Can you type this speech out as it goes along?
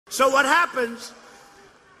So what happens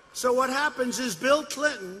is Bill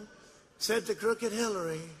Clinton said to Crooked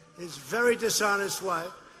Hillary, his very dishonest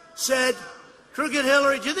wife, said, Crooked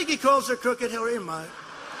Hillary, do you think he calls her Crooked Hillary? He might.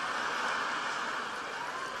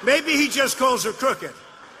 Maybe he just calls her Crooked.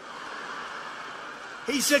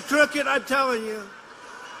 He said, Crooked, I'm telling you,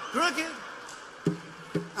 Crooked,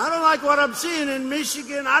 I don't like what I'm seeing in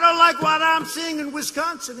Michigan. I don't like what I'm seeing in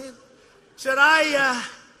Wisconsin. He said, I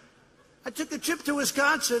took a trip to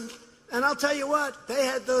Wisconsin, and I'll tell you what, they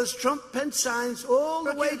had those Trump-Pence signs all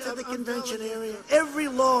the way to the convention area. Every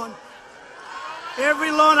lawn.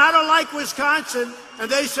 I don't like Wisconsin.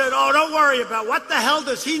 And they said, oh, don't worry about it. What the hell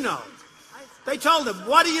does he know? They told him,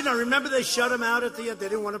 what do you know? Remember they shut him out at the end? They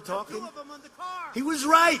didn't want him talking? Two of them on the car. He was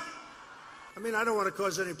right. I mean, I don't want to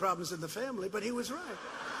cause any problems in the family, but he was right.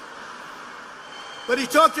 But he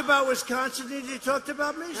talked about Wisconsin, and he talked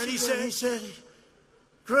about Michigan. And he said,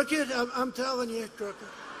 Crooked, I'm telling you, Crooked,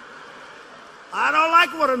 I don't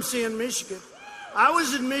like what I'm seeing in Michigan. I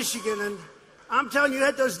was in Michigan, and I'm telling you, you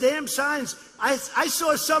had those damn signs. I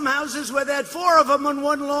saw some houses where they had 4 of them on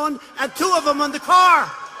one lawn and 2 of them on the car.